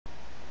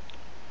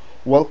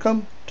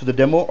Welcome to the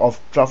demo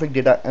of Traffic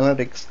Data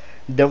Analytics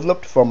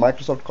developed for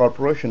Microsoft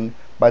Corporation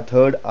by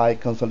Third Eye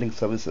Consulting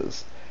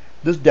Services.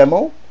 This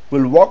demo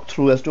will walk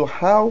through as to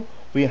how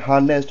we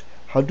harnessed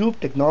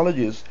Hadoop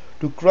technologies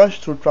to crush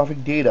through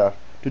traffic data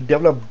to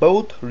develop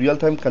both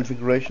real-time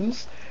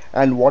configurations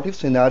and what-if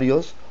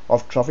scenarios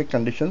of traffic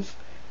conditions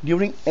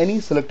during any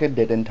selected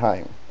date and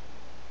time.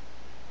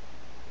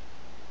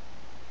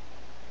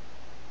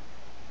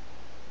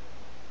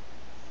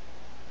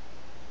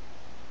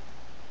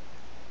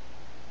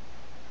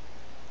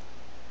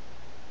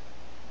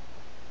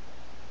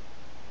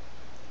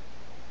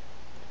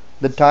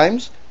 The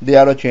times, they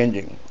are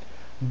a-changing.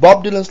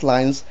 Bob Dylan's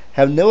lines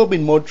have never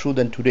been more true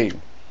than today.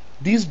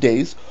 These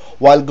days,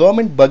 while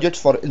government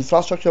budgets for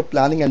infrastructure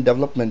planning and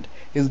development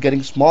is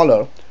getting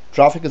smaller,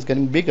 traffic is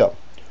getting bigger.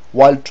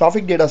 While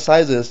traffic data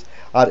sizes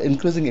are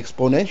increasing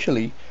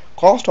exponentially,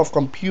 cost of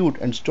compute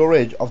and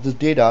storage of this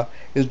data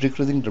is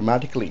decreasing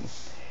dramatically.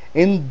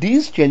 In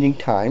these changing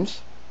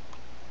times,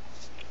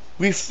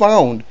 we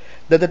found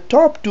that the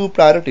top two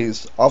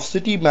priorities of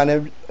city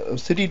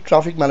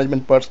traffic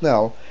management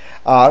personnel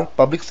are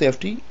public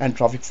safety and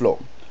traffic flow.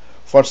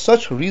 For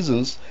such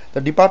reasons,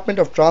 the Department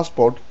of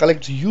Transport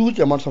collects huge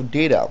amounts of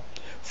data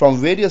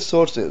from various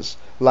sources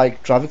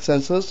like traffic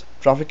sensors,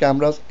 traffic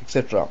cameras,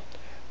 etc.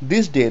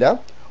 This data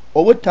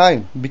over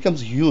time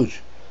becomes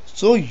huge,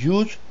 so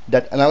huge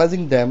that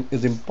analyzing them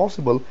is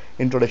impossible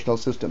in traditional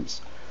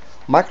systems.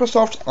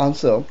 Microsoft's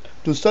answer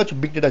to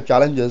such big data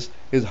challenges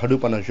is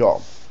Hadoop on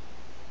Azure.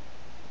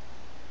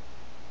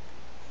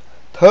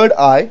 Third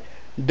Eye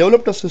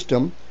developed a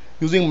system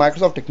using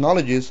Microsoft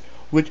technologies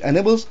which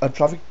enables a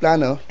traffic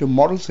planner to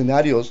model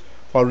scenarios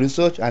for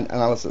research and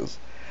analysis.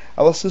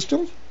 Our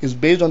system is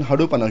based on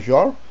Hadoop on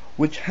Azure,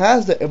 which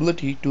has the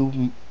ability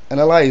to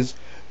analyze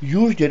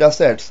huge data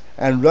sets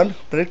and run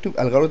predictive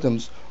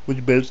algorithms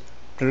which builds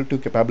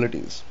predictive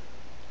capabilities.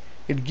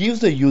 It gives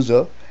the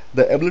user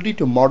the ability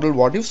to model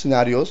what-if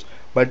scenarios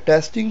by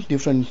testing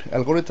different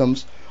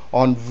algorithms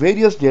on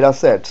various data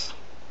sets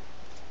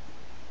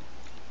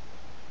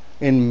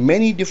in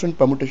many different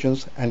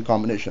permutations and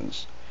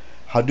combinations.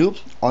 Hadoop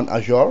on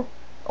Azure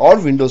or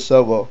Windows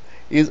Server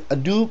is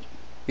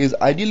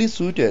ideally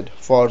suited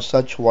for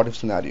such what-if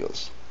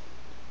scenarios.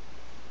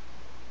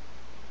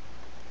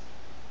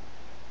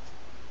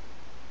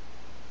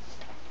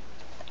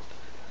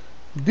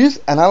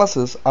 These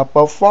analyses are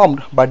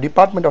performed by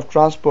Department of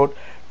Transport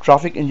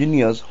traffic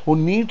engineers who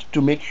need to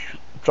make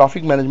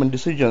traffic management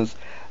decisions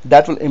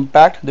that will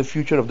impact the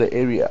future of the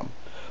area.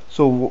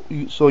 So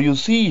you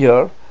see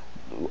here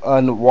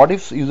and what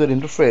if user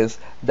interface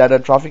that a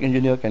traffic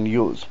engineer can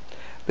use.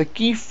 The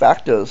key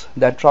factors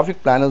that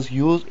traffic planners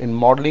use in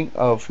modeling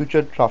a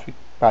future traffic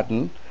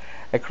pattern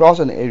across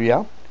an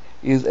area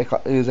is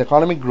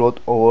economic growth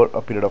over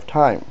a period of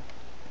time.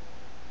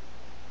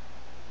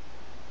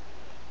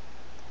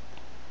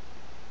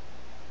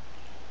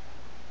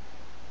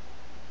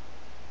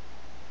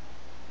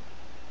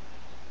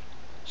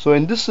 So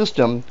in this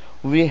system,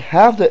 we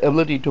have the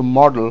ability to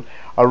model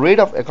a rate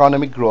of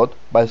economic growth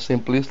by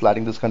simply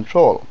sliding this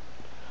control.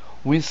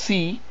 We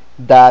see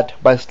that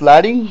by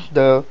sliding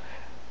the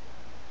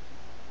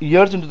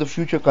years into the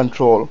future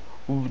control,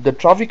 the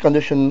traffic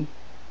congestion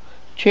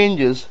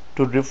changes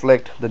to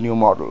reflect the new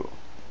model.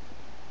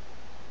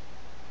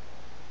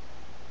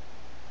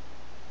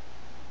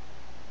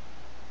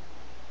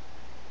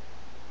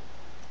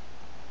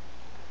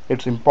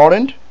 It's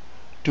important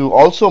to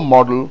also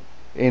model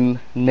in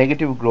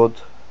negative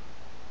growth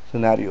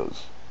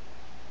scenarios.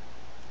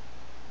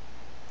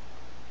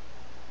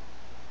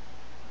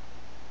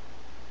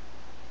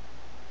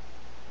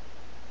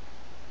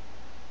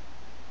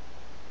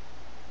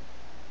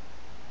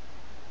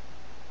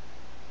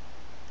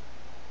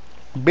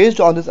 Based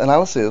on this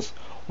analysis,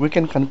 we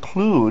can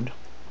conclude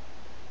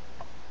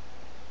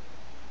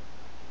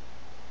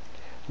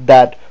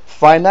that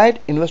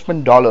finite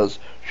investment dollars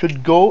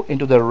should go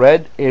into the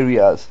red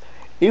areas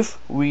if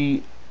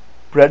we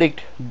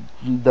predict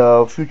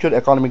the future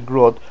economic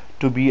growth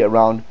to be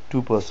around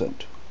 2%.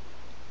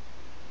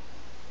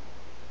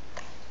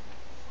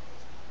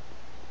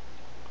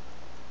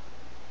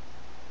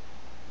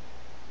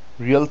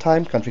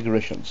 Real-time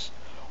configurations.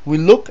 We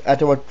look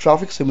at our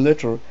traffic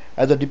simulator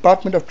as a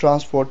Department of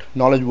Transport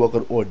knowledge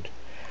worker would.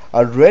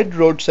 A red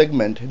road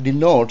segment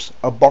denotes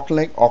a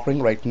bottleneck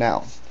occurring right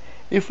now.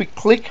 If we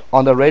click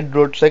on the red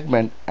road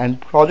segment and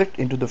project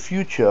into the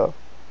future,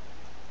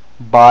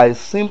 by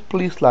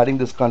simply sliding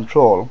this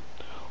control,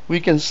 we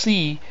can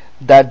see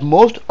that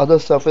most other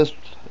surface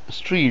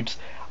streets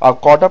are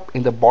caught up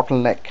in the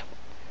bottleneck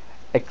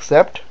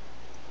except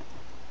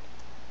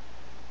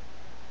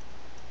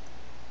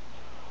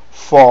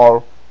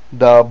for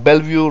the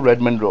Bellevue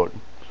Redmond Road.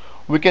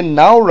 We can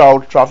now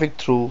route traffic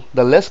through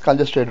the less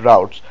congested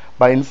routes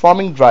by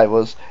informing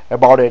drivers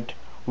about it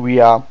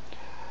via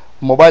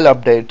mobile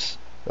updates,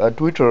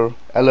 Twitter,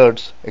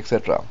 alerts,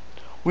 etc.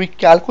 We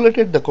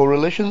calculated the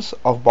correlations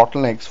of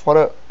bottlenecks for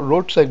a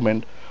road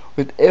segment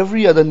with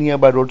every other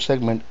nearby road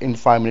segment in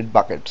 5-minute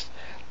buckets.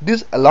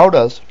 This allowed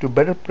us to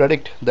better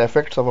predict the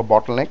effects of a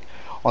bottleneck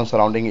on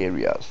surrounding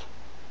areas.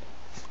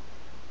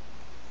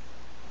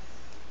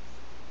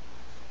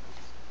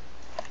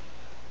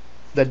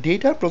 The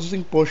data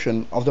processing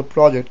portion of the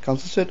project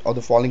consisted of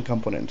the following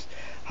components: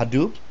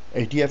 Hadoop,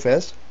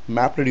 HDFS,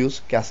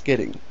 MapReduce,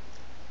 Cascading,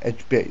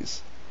 HBase.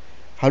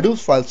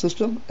 Hadoop's file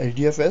system,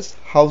 HDFS,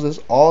 houses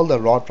all the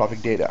raw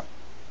traffic data.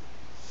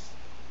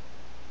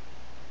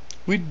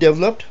 We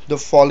developed the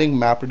following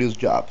MapReduce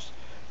jobs: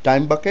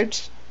 time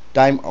buckets,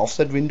 time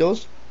offset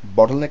windows,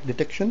 bottleneck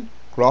detection,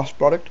 cross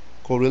product,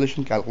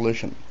 correlation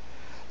calculation.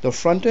 The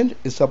front end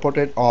is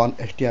supported on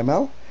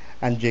HTML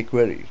and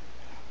jQuery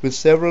with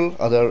several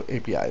other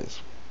APIs.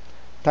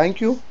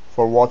 Thank you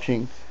for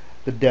watching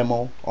the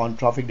demo on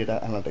traffic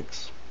data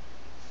analytics.